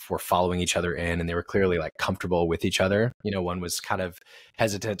like were following each other in, and they were clearly like comfortable with each other. You know, one was kind of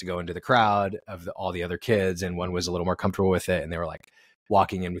hesitant to go into the crowd of all the other kids, and one was a little more comfortable with it. And they were like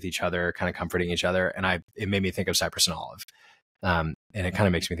walking in with each other, kind of comforting each other. And it made me think of Cypress and Olive. And it kind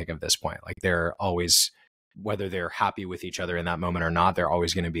of makes me think of this point, like they're always, whether they're happy with each other in that moment or not, they're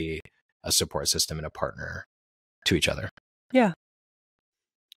always going to be a support system and a partner to each other. Yeah.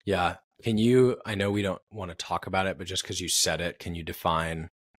 Yeah. I know we don't want to talk about it, but just because you said it, can you define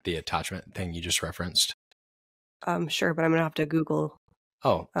the attachment thing you just referenced? Sure, but I'm going to have to Google.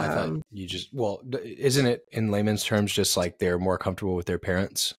 Oh, I thought you isn't it in layman's terms just like they're more comfortable with their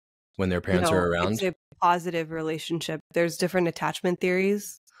parents when their parents are around? It's a positive relationship. There's different attachment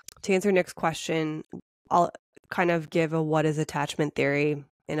theories. To answer Nick's question, I'll kind of give a what is attachment theory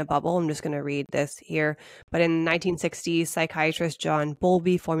in a bubble. I'm just going to read this here. But in the 1960s, psychiatrist John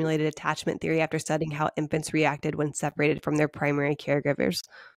Bowlby formulated attachment theory after studying how infants reacted when separated from their primary caregivers.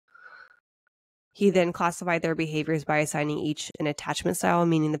 He then classified their behaviors by assigning each an attachment style,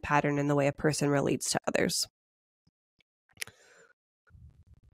 meaning the pattern and the way a person relates to others.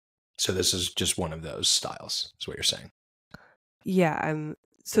 So this is just one of those styles, is what you're saying. Yeah.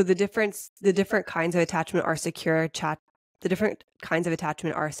 So the different kinds of attachment are secure attachment,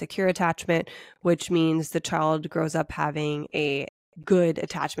 which means the child grows up having a good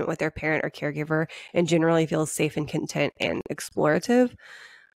attachment with their parent or caregiver and generally feels safe and content and explorative.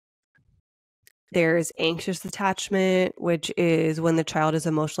 There's anxious attachment, which is when the child is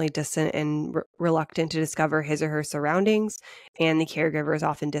emotionally distant and reluctant to discover his or her surroundings, and the caregiver is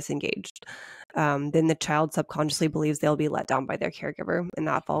often disengaged. Then the child subconsciously believes they'll be let down by their caregiver, and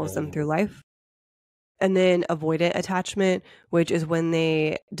that follows them through life. And then avoidant attachment, which is when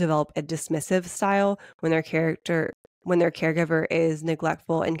they develop a dismissive style, when their caregiver is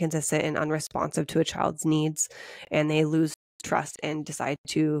neglectful, inconsistent, and unresponsive to a child's needs, and they lose trust and decide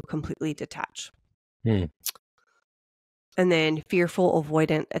to completely detach. And then fearful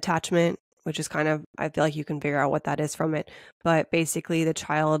avoidant attachment, which is kind of, I feel like you can figure out what that is from it. But basically the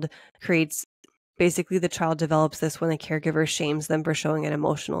child develops this when the caregiver shames them for showing an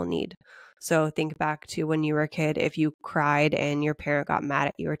emotional need. So think back to when you were a kid, if you cried and your parent got mad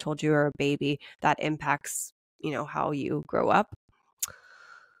at you or told you were a baby, that impacts, how you grow up.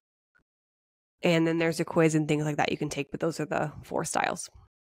 And then there's a quiz and things like that you can take, but those are the 4 styles.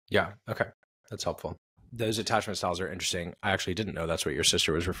 Yeah. Okay. That's helpful. Those attachment styles are interesting. I actually didn't know that's what your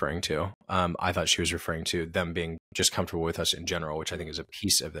sister was referring to. I thought she was referring to them being just comfortable with us in general, which I think is a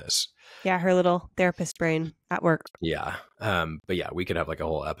piece of this. Yeah, her little therapist brain at work. Yeah. But yeah, we could have like a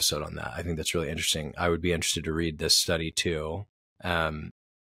whole episode on that. I think that's really interesting. I would be interested to read this study too. I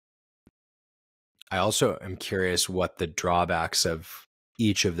also am curious what the drawbacks of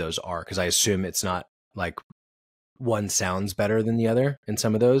each of those are, because I assume it's not like one sounds better than the other in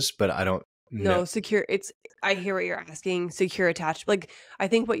some of those, but I don't know. No, secure. I hear what you're asking. Secure attached. Like, I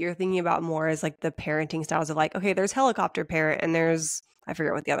think what you're thinking about more is like the parenting styles of like, okay, there's helicopter parent and there's, I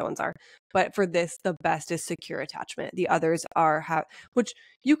forget what the other ones are. But for this, the best is secure attachment. The others are which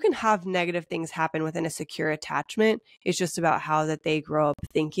you can have negative things happen within a secure attachment. It's just about how that they grow up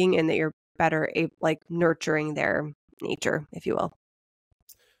thinking and that you're better like nurturing their nature, if you will.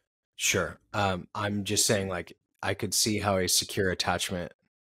 Sure. I'm just saying, like, I could see how a secure attachment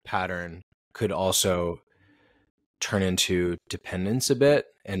pattern could also turn into dependence a bit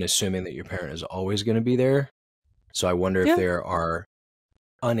and assuming that your parent is always going to be there. So I wonder if there are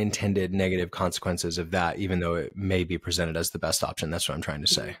unintended negative consequences of that, even though it may be presented as the best option. That's what I'm trying to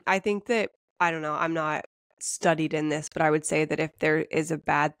say. I think that, I don't know, I'm not studied in this, but I would say that if there is a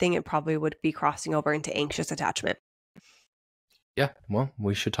bad thing, it probably would be crossing over into anxious attachment. Yeah, well,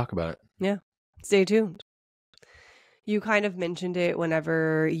 we should talk about it. Yeah, stay tuned. You kind of mentioned it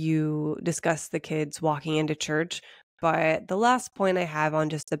whenever you discussed the kids walking into church, but the last point I have on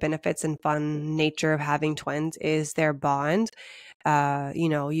just the benefits and fun nature of having twins is their bond.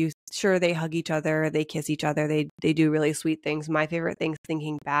 They hug each other, they kiss each other, they do really sweet things. My favorite things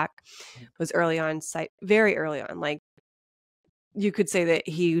thinking back was very early on, like you could say that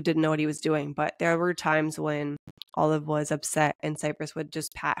he didn't know what he was doing, but there were times when Olive was upset and Cypress would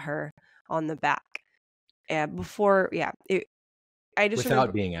just pat her on the back. And I just without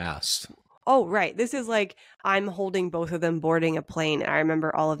remember being asked. Oh, right. This is like I'm holding both of them boarding a plane. I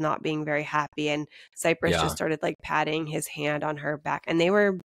remember Olive not being very happy, and Cypress just started like patting his hand on her back. And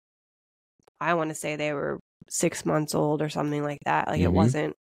I want to say they were 6 months old or something like that. Like it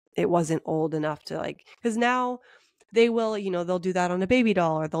wasn't old enough to like, because now they will, they'll do that on a baby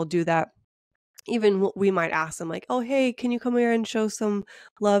doll, or they'll do that. Even we might ask them like, oh, hey, can you come here and show some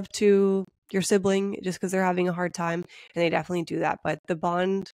love to your sibling just because they're having a hard time? And they definitely do that. But the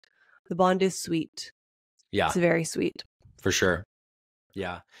bond is sweet. Yeah. It's very sweet. For sure.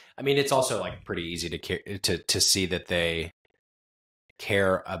 Yeah. I mean, it's also like pretty easy to see that they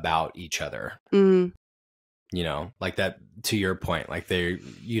care about each other. Mm. Like that, to your point, like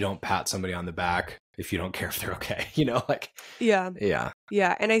you don't pat somebody on the back if you don't care if they're okay, Yeah.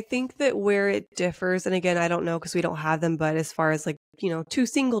 And I think that where it differs, and again, I don't know because we don't have them, but as far as like, 2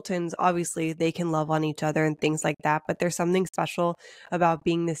 singletons, obviously they can love on each other and things like that. But there's something special about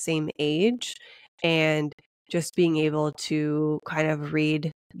being the same age and just being able to kind of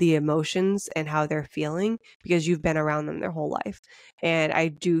read the emotions and how they're feeling because you've been around them their whole life. And I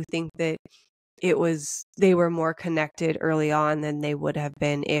do think that they were more connected early on than they would have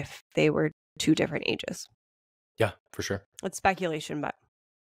been if they were 2 different ages. Yeah, for sure. It's speculation, but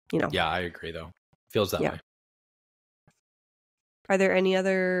Yeah, I agree though. Feels that way. Are there any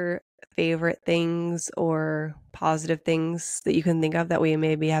other favorite things or positive things that you can think of that we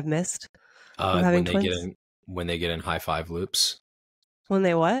maybe have missed? When they get in high five loops. When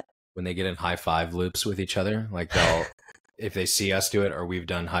they what? When they get in high five loops with each other, like if they see us do it or we've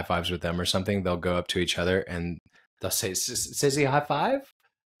done high fives with them or something, they'll go up to each other and they'll say, "Sissy, high five?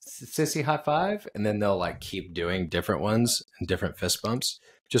 Sissy, high five?" And then they'll like keep doing different ones and different fist bumps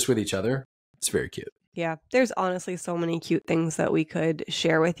just with each other. It's very cute. Yeah, there's honestly so many cute things that we could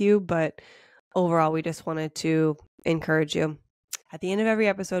share with you, but overall, we just wanted to encourage you. At the end of every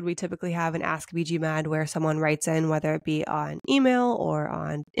episode, we typically have an Ask BGMAD where someone writes in, whether it be on email or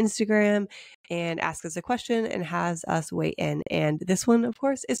on Instagram, and asks us a question and has us weigh in. And this one, of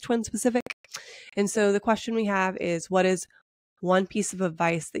course, is twin specific. And so the question we have is, what is one piece of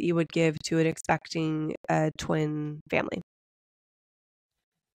advice that you would give to an expecting a twin family?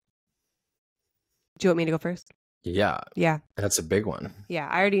 Do you want me to go first? Yeah. Yeah. That's a big one. Yeah,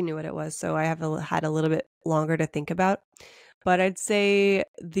 I already knew what it was, so I have had a little bit longer to think about. But I'd say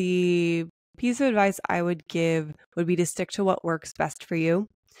the piece of advice I would give would be to stick to what works best for you.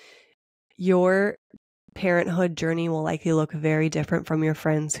 Your parenthood journey will likely look very different from your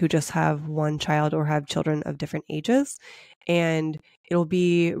friends who just have one child or have children of different ages. And it'll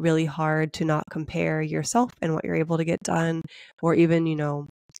be really hard to not compare yourself and what you're able to get done, or even,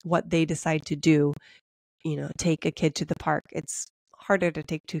 what they decide to do. Take a kid to the park. It's harder to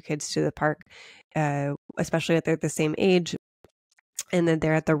take two kids to the park, especially if they're the same age. And then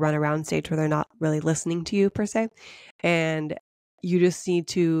they're at the run around stage where they're not really listening to you per se. And you just need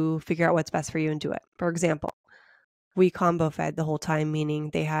to figure out what's best for you and do it. For example, we combo fed the whole time, meaning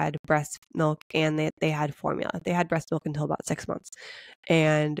they had breast milk and they had formula. They had breast milk until about 6 months.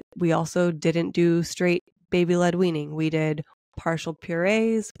 And we also didn't do straight baby-led weaning. We did partial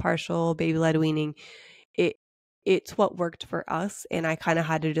purees, partial baby-led weaning. It's what worked for us. And I kind of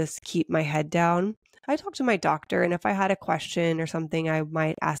had to just keep my head down. I talked to my doctor, and if I had a question or something, I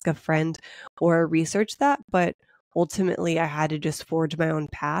might ask a friend or research that. But ultimately, I had to just forge my own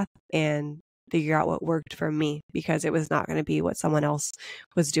path and figure out what worked for me, because it was not going to be what someone else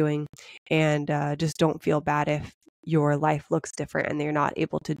was doing. And just don't feel bad if your life looks different and you're not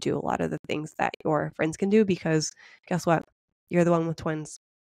able to do a lot of the things that your friends can do, because guess what? You're the one with twins,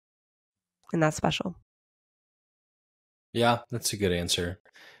 and that's special. Yeah, that's a good answer.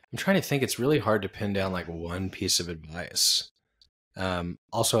 I'm trying to think. It's really hard to pin down like one piece of advice.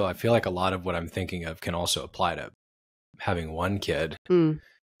 Also, I feel like a lot of what I'm thinking of can also apply to having one kid.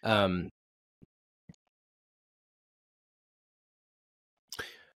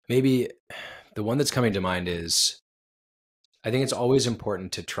 Maybe the one that's coming to mind is, I think it's always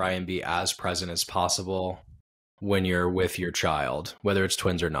important to try and be as present as possible when you're with your child, whether it's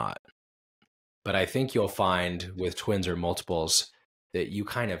twins or not. But I think you'll find with twins or multiples that you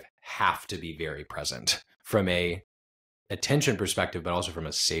kind of have to be very present from a attention perspective, but also from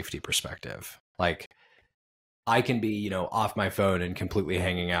a safety perspective. Like, I can be, off my phone and completely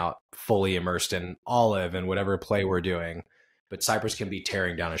hanging out, fully immersed in Olive and whatever play we're doing, but Cypress can be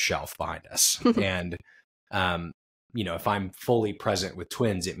tearing down a shelf behind us. And, if I'm fully present with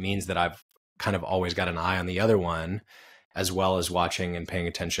twins, it means that I've kind of always got an eye on the other one, as well as watching and paying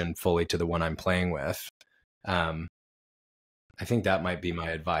attention fully to the one I'm playing with. I think that might be my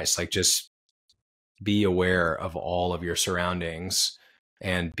advice. Like, just be aware of all of your surroundings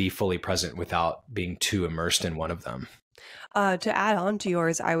and be fully present without being too immersed in one of them. To add on to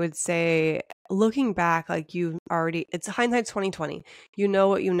yours, I would say, looking back, like, it's hindsight 2020. You know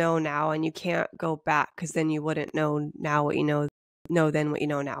what you know now, and you can't go back, because then you wouldn't know now what you know then what you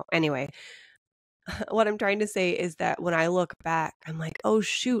know now. Anyway, what I'm trying to say is that when I look back, I'm like, oh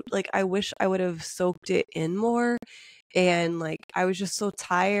shoot, like, I wish I would have soaked it in more. And like, I was just so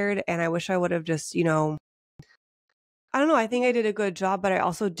tired, and I wish I would have just, I don't know, I think I did a good job, but I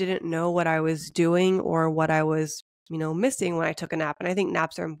also didn't know what I was doing or what I was, missing when I took a nap. And I think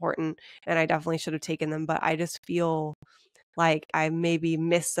naps are important, and I definitely should have taken them, but I just feel like I maybe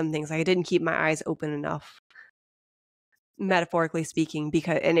missed some things. Like, I didn't keep my eyes open enough, metaphorically speaking,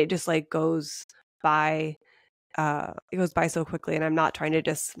 and it just like goes by so quickly. And I'm not trying to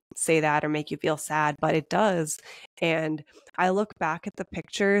just say that or make you feel sad, but it does. And I look back at the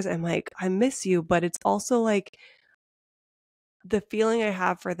pictures, and I'm like, I miss you, but it's also like, the feeling I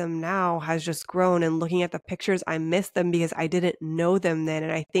have for them now has just grown, and looking at the pictures, I miss them because I didn't know them then.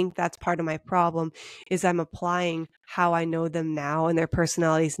 And I think that's part of my problem, is I'm applying how I know them now and their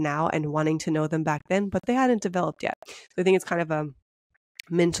personalities now and wanting to know them back then, but they hadn't developed yet. So I think it's kind of a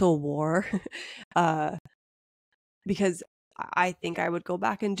mental war, because I think I would go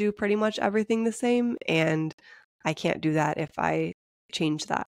back and do pretty much everything the same, and I can't do that if I change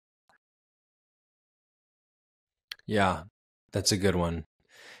that. Yeah, that's a good one.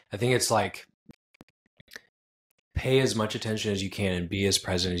 I think it's like, pay as much attention as you can and be as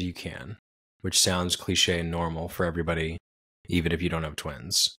present as you can, which sounds cliche and normal for everybody, even if you don't have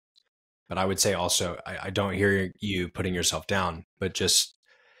twins. But I would say also, I don't hear you putting yourself down, but just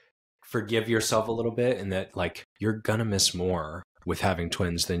forgive yourself a little bit, and that like, you're gonna miss more with having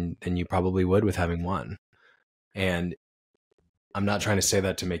twins than you probably would with having one. And I'm not trying to say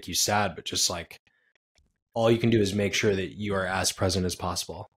that to make you sad, but just like, all you can do is make sure that you are as present as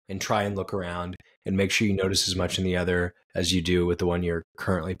possible and try and look around and make sure you notice as much in the other as you do with the one you're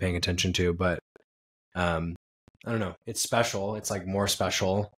currently paying attention to. But I don't know. It's special. It's like more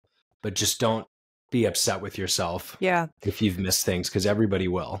special, but just don't be upset with yourself. Yeah. If you've missed things, because everybody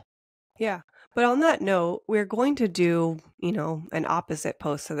will. Yeah. But on that note, we're going to do, an opposite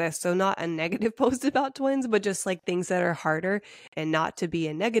post to this. So not a negative post about twins, but just like things that are harder, and not to be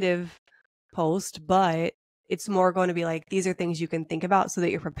a negative post, but it's more going to be like, these are things you can think about so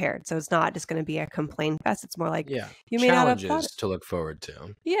that you're prepared. So it's not just going to be a complaint fest. It's more like, you may not have thought challenges to look forward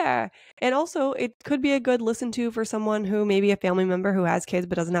to. Yeah. And also it could be a good listen to for someone who maybe a family member who has kids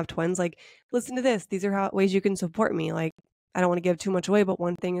but doesn't have twins. Like, listen to this. These are ways you can support me. Like, I don't want to give too much away, but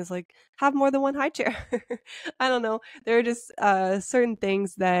one thing is like, have more than one high chair. I don't know. There are just certain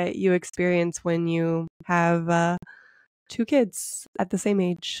things that you experience when you have 2 kids at the same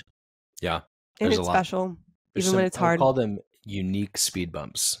age. Yeah. And it's special, even when it's hard. I call them unique speed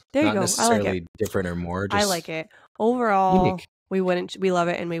bumps. There you Not go. necessarily I like it. Different or more. Just I like it. Overall, unique. we love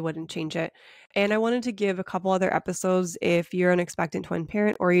it and we wouldn't change it. And I wanted to give a couple other episodes if you're an expectant twin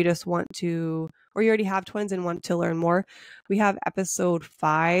parent, or you just want to, or you already have twins and want to learn more. We have episode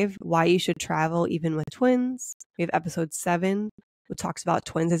 5, why you should travel even with twins. We have episode 7, which talks about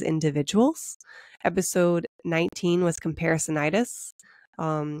twins as individuals. Episode 19 was comparisonitis.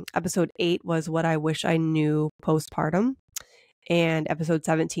 Episode 8 was what I wish I knew postpartum. And episode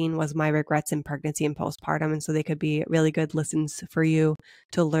 17 was my regrets in pregnancy and postpartum. And so they could be really good listens for you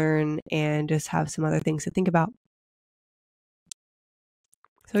to learn and just have some other things to think about.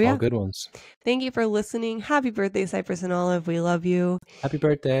 So yeah, all good ones. Thank you for listening. Happy birthday, Cypress and Olive. We love you. Happy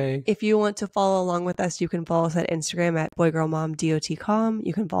birthday. If you want to follow along with us, you can follow us at Instagram at boygirlmom.com.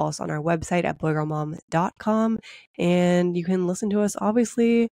 You can follow us on our website at boygirlmom.com. And you can listen to us,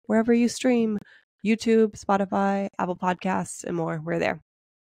 obviously, wherever you stream. YouTube, Spotify, Apple Podcasts, and more. We're there.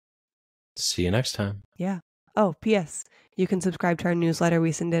 See you next time. Yeah. Oh, P.S. You can subscribe to our newsletter.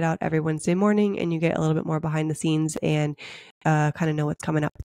 We send it out every Wednesday morning, and you get a little bit more behind the scenes and kind of know what's coming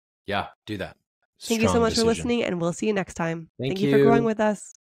up. Yeah, do that. Thank you so much for listening, and we'll see you next time. Thank you for growing with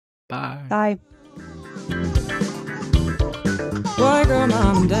us. Bye. Bye. Boy, girl,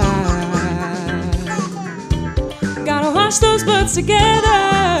 mom died. Gotta wash those butts together.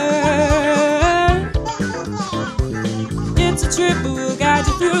 It's a trip, but we'll guide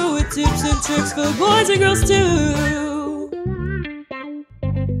you through with tips and tricks for boys and girls too.